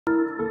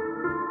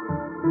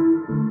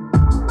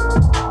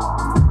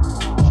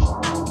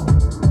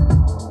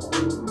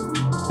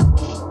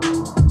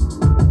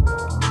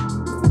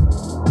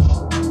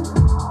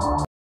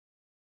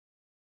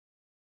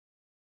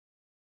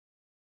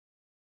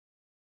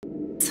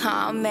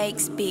Tom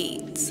makes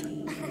beats.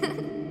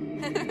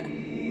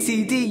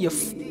 TeeDee, you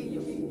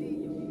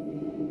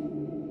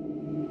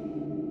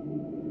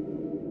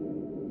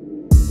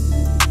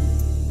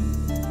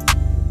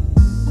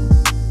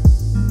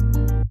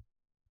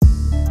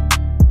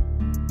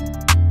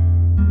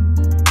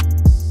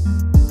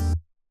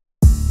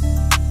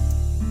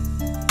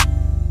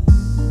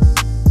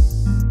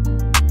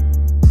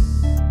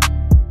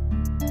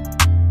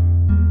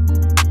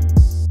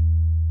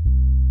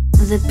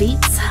The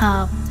Beats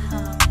Hub.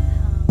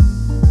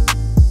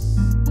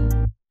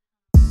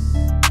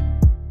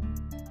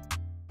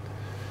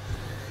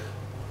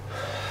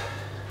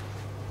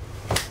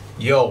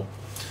 Yo,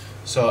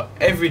 so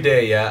every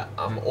day, yeah,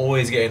 I'm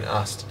always getting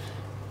asked,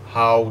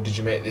 how did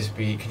you make this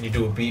beat? Can you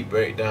do a beat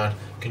breakdown?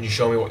 Can you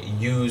show me what you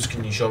use?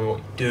 Can you show me what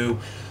you do?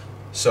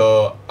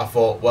 So I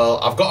thought, well,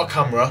 I've got a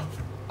camera,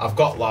 I've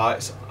got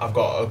lights, I've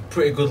got a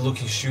pretty good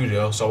looking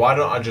studio, so why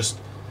don't I just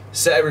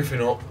set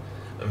everything up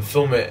and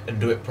film it and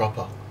do it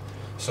proper?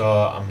 So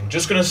I'm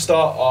just gonna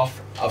start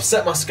off. I've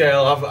set my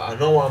scale. I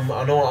know what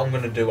I'm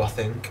gonna do, I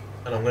think,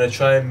 and I'm gonna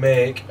try and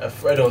make a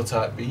Fredo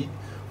type beat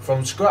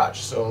from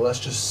scratch. So let's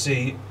just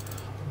see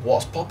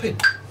what's popping.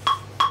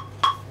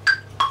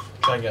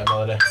 Try and get a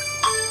melody.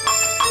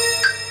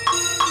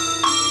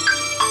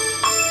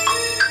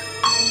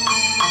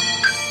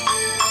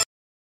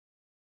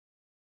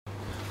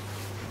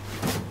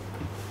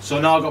 So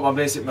now I've got my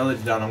basic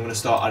melody down, I'm gonna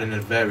start adding a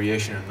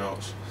variation of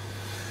notes.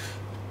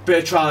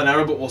 Bit of trial and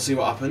error, but we'll see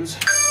what happens.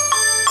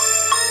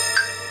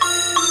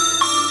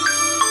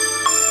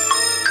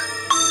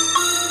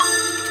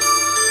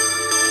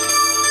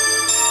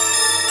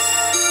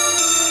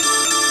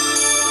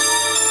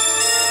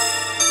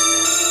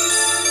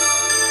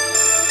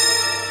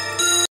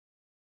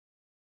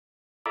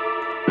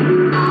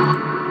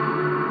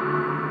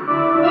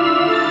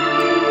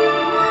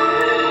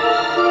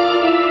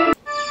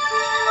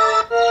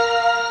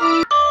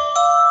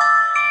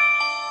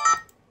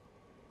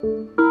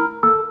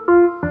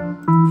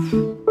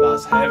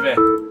 That's heavy.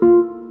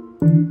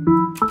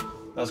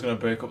 That's gonna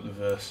break up the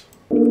verse.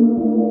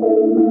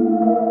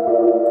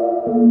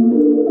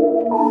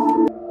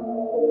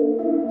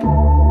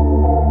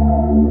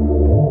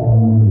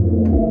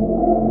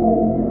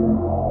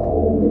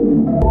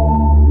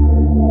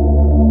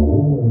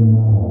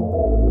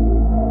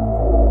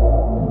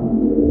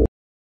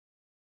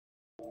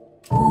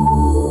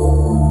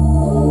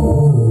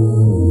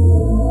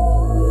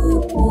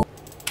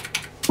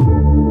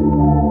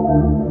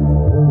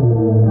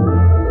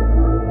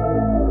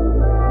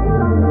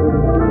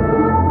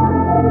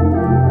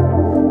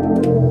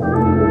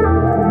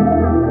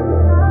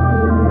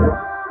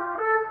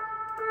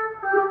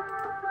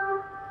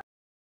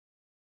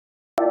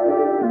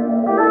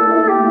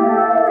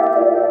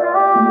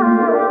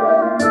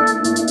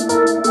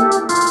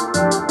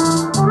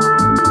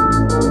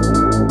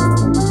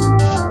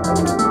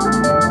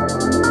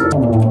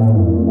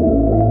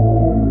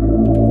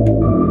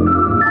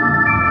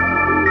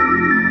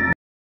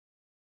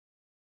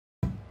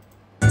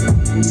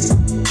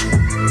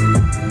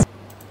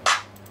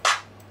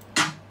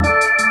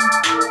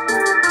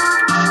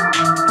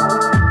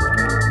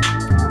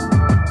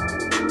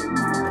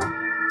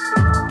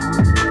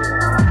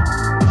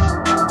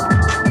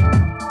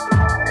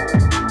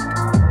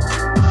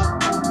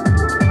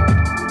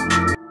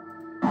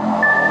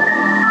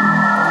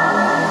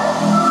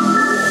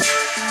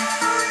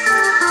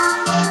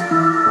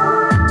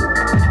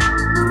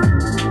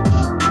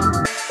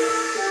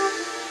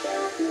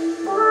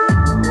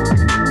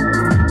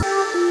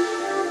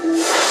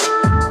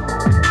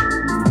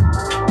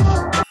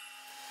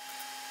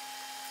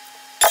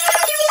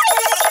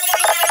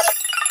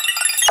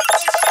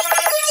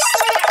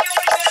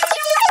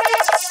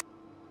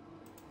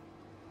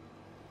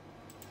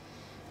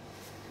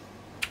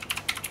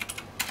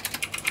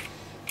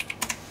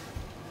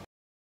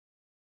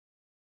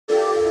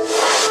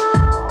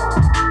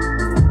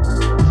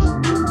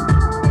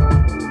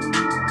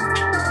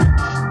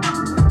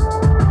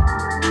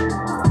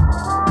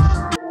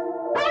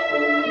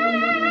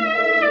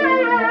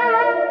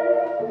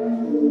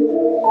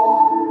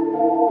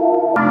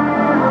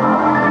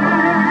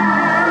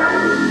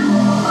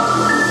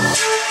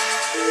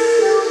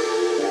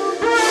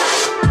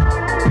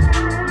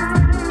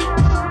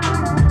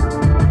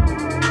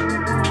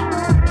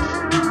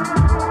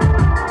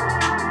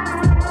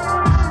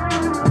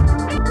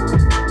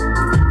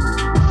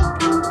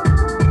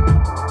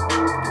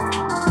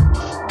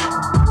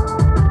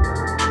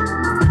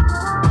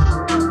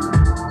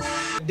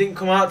 Didn't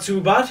come out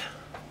too bad.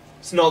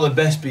 It's not the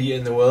best beat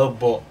in the world,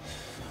 but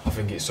I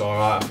think it's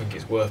alright. I think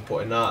it's worth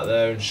putting out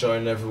there and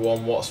showing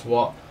everyone what's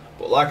what.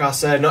 But like I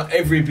said, not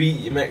every beat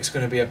you make is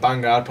going to be a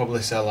banger. I'd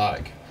probably say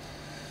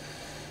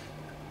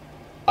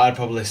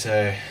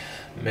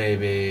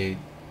maybe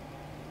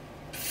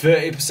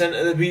 30%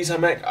 of the beats I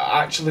make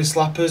are actually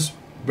slappers.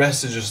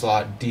 Rest are just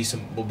like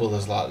decent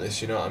bubblers like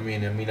this, you know what I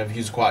mean? I've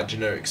used quite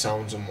generic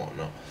sounds and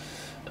whatnot.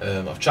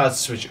 I've tried to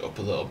switch it up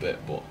a little bit,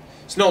 but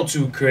it's not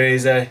too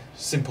crazy.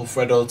 Simple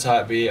Fredo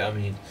type beat.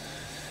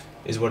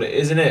 is what it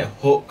is, isn't it?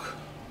 Hook,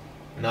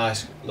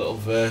 nice little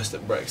verse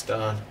that breaks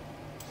down.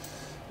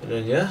 And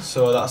then yeah,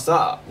 so that's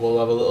that. We'll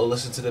have a little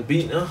listen to the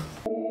beat now.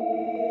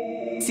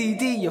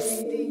 TeeDee, you